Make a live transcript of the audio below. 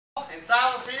and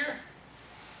Silas here?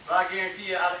 Well, I guarantee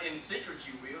you, in secret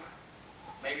you will.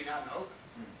 Maybe not in the open.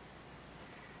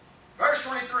 Verse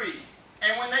 23.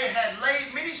 And when they had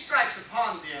laid many stripes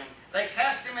upon them, they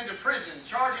cast them into prison,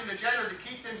 charging the jailer to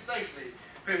keep them safely.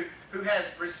 Who had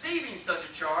receiving such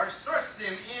a charge, thrust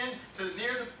them into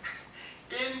the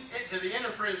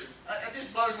inner prison. It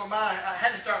just blows my mind. I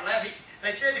had to start laughing.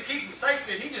 They said to keep them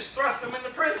safely, and he just thrust them into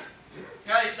prison.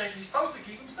 Now, he's supposed to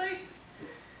keep them safely.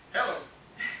 Hello.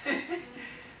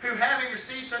 Who having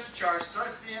received such a charge,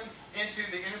 thrust them into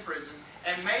the inner prison,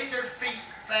 and made their feet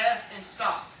fast in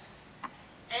stocks.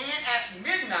 And at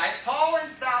midnight, Paul and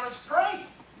Silas prayed,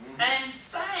 and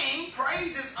sang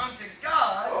praises unto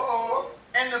God,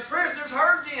 and the prisoners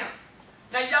heard them.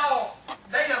 Now, y'all,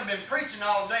 they done been preaching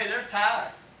all day. They're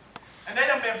tired. And they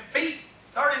done been beat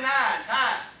 39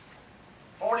 times.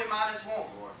 40 minus 1.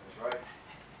 That's right.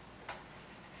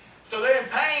 So they're in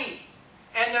pain,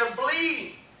 and they're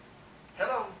bleeding.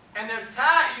 Hello. And they're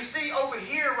tired. You see, over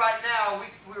here right now,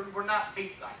 we're not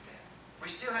beat like that. We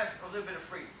still have a little bit of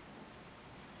freedom.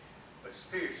 But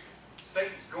spiritually,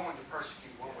 Satan's going to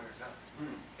persecute one way or another.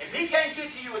 If he can't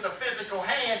get to you with a physical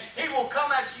hand, he will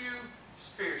come at you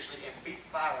spiritually and beat the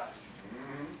fire out of you.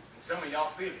 And some of y'all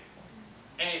feel it.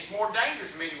 And it's more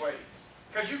dangerous in many ways.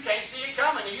 Because you can't see it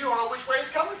coming, and you don't know which way it's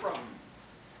coming from.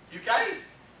 You can't.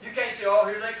 You can't say, oh,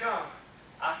 here they come.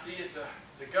 I see it's the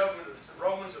government of the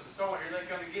Romans or the so on. Here they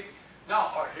come to get me.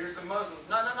 No, or here's the Muslims.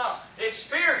 No, no, no. It's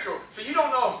spiritual. So you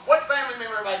don't know what family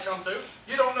member it may come to.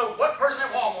 You don't know what person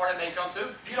at Walmart it may come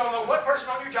to. You don't know what person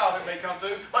on your job it may come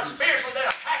to. But spiritually they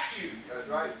attack you. That's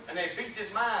right. And they beat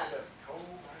this mind up. Oh,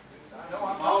 my goodness. I know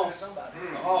I'm talking to somebody.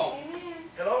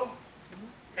 Hello?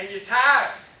 And you're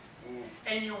tired.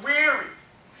 And you're weary.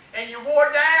 And you're wore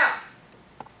down.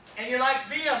 And you're like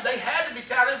them. They had to be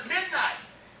tired. It's midnight.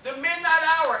 The midnight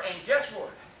hour. And guess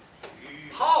what?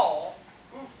 Paul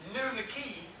knew the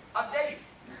key of David.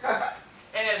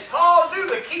 And as Paul knew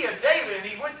the key of David, and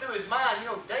he went through his mind, you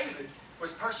know, David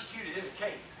was persecuted in the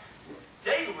cave.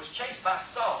 David was chased by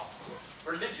Saul,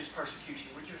 religious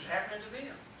persecution, which was happening to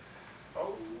them.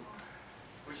 Oh,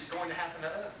 which is going to happen to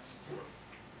us.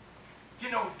 You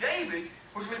know, David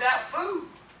was without food.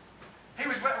 He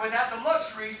was without the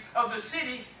luxuries of the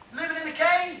city, living in a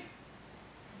cave.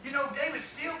 You know, David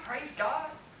still praised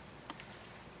God.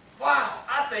 Wow,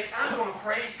 I think I'm going to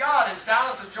praise God. And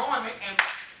Silas has joined me, and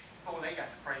oh, they got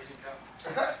to praise him,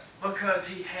 God. Because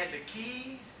he had the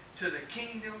keys to the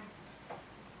kingdom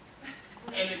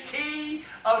and the key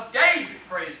of David,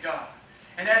 praise God.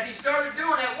 And as he started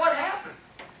doing that, what happened?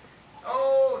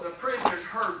 Oh, the prisoners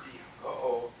heard them.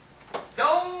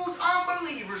 Those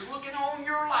unbelievers looking on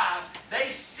your life, they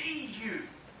see you.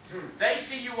 They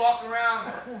see you walk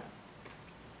around.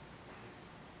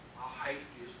 I hate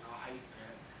this and I hate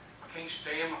that. I can't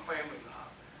stand my family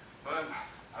life. But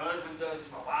my husband does this,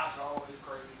 my wife's always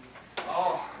crazy.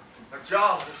 Oh, my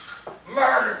job is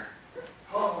murder.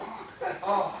 Oh.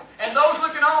 And those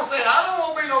looking on saying, I don't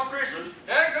want to be no Christian.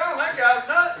 There you go, that guy's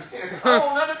nuts. I don't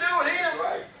want nothing to do with him.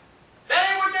 Right. That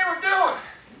ain't what they were doing.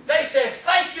 They said,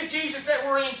 thank you, Jesus, that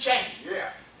we're in chains.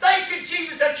 Yeah. Thank you,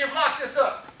 Jesus, that you've locked us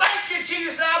up. Thank you,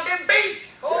 Jesus, that I've been beat.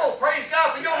 Oh, praise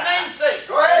God for your name's sake.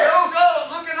 Go ahead. Those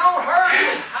others looking on her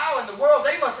and how in the world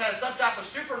they must have some type of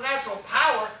supernatural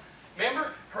power.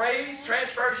 Remember, praise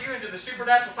transfers you into the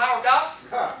supernatural power of God.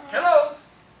 Hello.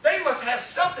 They must have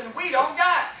something we don't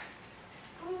got.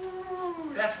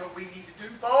 That's what we need to do,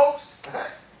 folks.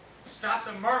 Stop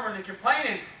the murmuring and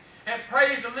complaining and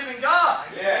praise the living God.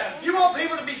 Yeah. You want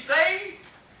people to be saved?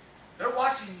 They're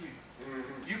watching you.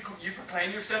 You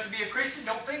proclaim yourself to be a Christian,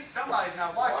 don't think somebody's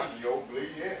not watching you.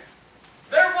 Yeah.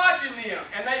 They're watching them,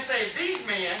 and they say, these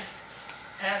men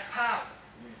have power.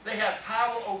 They have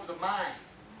power over the mind.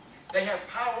 They have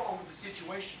power over the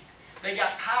situation. They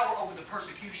got power over the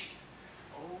persecution.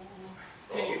 Oh,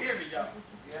 can you hear me, y'all?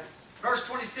 Yes. Verse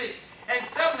 26, and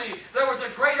suddenly there was a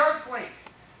great earthquake,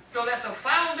 so that the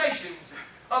foundations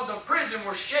of the prison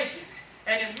were shaken,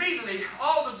 and immediately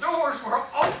all the doors were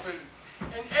opened,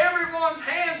 and everyone's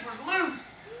hands was loosed.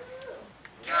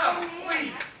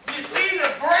 Golly. You see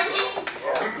the breaking?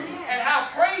 And how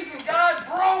praising God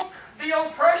broke the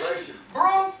oppression,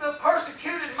 broke the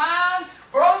persecuted mind,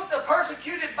 broke the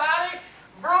persecuted body,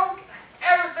 broke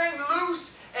everything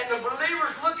loose, and the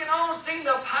believers looking on, seeing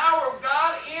the power of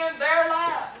God in their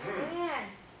life.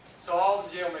 So all the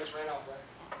jailmates ran off,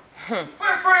 right?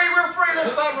 We're free, let's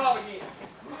fight Rob again.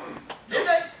 Did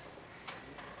they?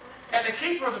 And the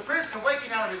keeper of the prison,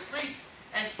 waking out of his sleep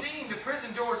and seeing the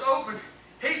prison doors open,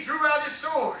 he drew out his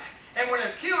sword and would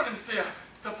have killed himself,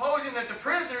 supposing that the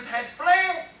prisoners had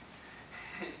fled.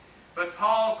 But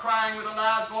Paul, crying with a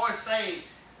loud voice, saying,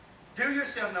 do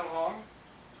yourself no harm,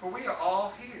 for we are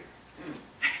all here.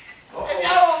 And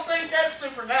y'all don't think that's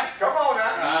supernatural? Come on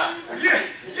now.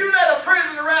 You let a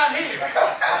prison around here.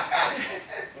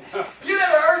 You let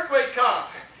an earthquake come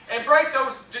and break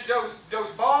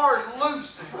those bars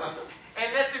loose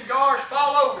and let them guards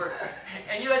fall over,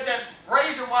 and you let that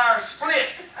razor wire split,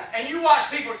 and you watch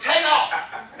people take off,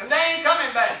 and they ain't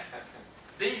coming back.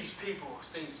 These people have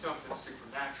seen something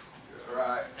supernatural. That's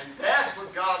right. And that's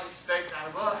what God expects out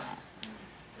of us.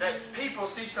 That people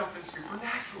see something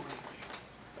supernatural in you.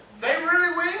 They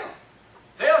really will.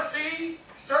 They'll see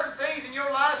certain things in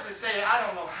your life and say, I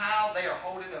don't know how they are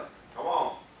holding up. Come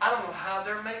on. I don't know how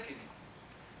they're making it.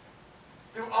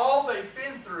 Through all they've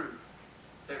been through,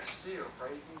 they're still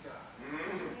praising God.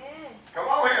 Mm-hmm. Come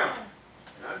on here.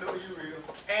 I know you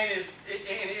will. And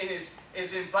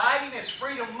as inviting as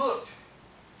freedom looked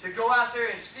to go out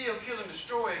there and steal, kill, and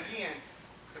destroy again,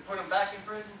 to put them back in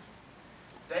prison,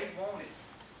 they wanted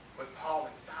what Paul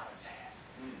and Silas had.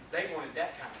 They wanted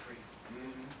that kind of freedom.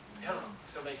 Hello.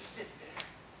 So they sit there.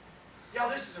 Y'all,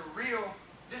 this is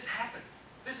this happened.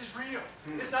 This is real.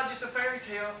 It's not just a fairy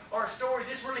tale or a story.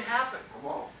 This really happened.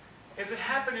 Come on. If it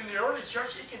happened in the early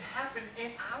church, it can happen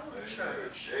in our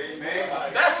church. Amen.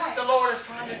 That's what the Lord is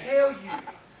trying to tell you.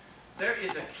 There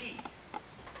is a key.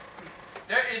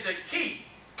 There is a key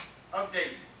of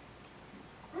David.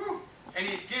 Woo. And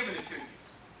He's given it to you.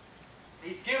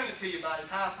 He's given it to you by His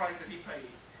high price that He paid.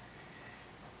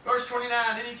 Verse 29,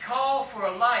 then he called for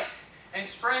a light and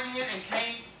sprang in and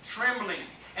came trembling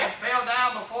and fell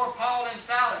down before Paul and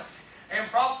Silas and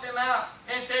brought them out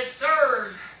and said,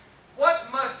 sirs,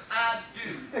 what must I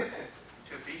do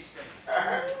to be saved?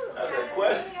 That's a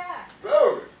question.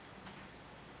 Glory.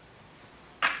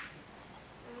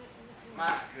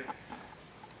 My goodness.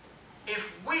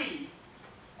 If we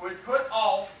would put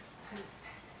off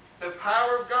the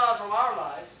power of God from our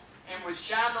lives and would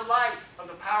shine the light of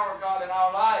the power of God in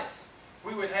our lives,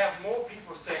 we would have more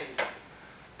people saying,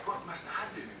 what must I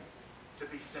do to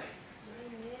be saved?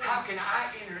 Amen. How can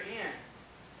I enter in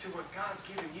to what God's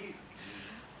given you?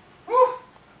 Woo!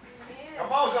 Amen.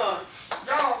 Come on, son.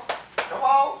 Y'all, come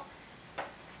on.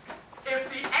 If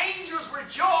the angels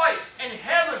rejoice in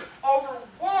heaven over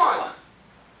one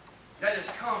that has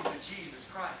come to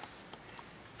Jesus Christ,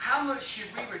 how much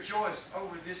should we rejoice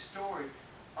over this story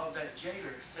of that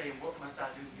jailer saying, what must I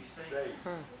do to be saved?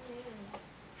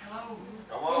 Hello.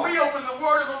 Come on. When we open the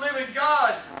Word of the living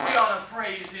God, we ought to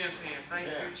praise Him, saying, thank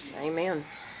you, Jesus. Amen.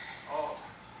 Oh,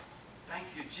 thank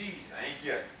you, Jesus. Thank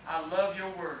you. I love your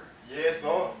Word. Yes,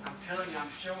 Lord. I'm telling you, I'm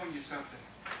showing you something.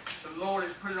 The Lord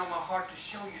has put it on my heart to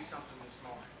show you something this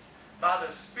morning. By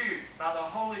the Spirit, by the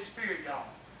Holy Spirit, y'all,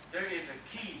 there is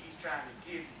a key He's trying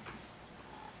to give you.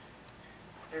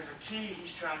 There's a key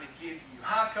He's trying to give you.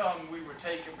 How come we would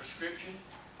take a prescription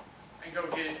and go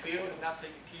get it filled and not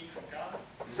take a key from God?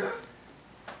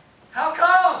 How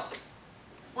come?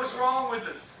 What's wrong with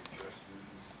us?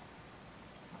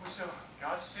 Well, so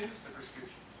God sends the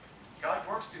prescription. God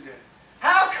works through that.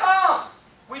 How come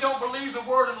we don't believe the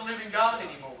Word of the living God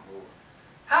anymore?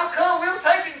 How come we'll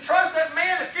take it and trust that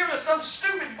man that's giving us some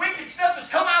stupid, wicked stuff that's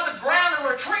come out of the ground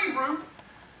or a tree root,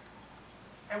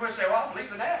 and we'll say, well, I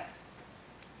believe in that.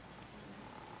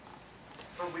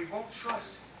 But we won't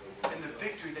trust in the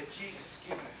victory that Jesus has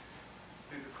given us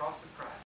through the cross of Christ.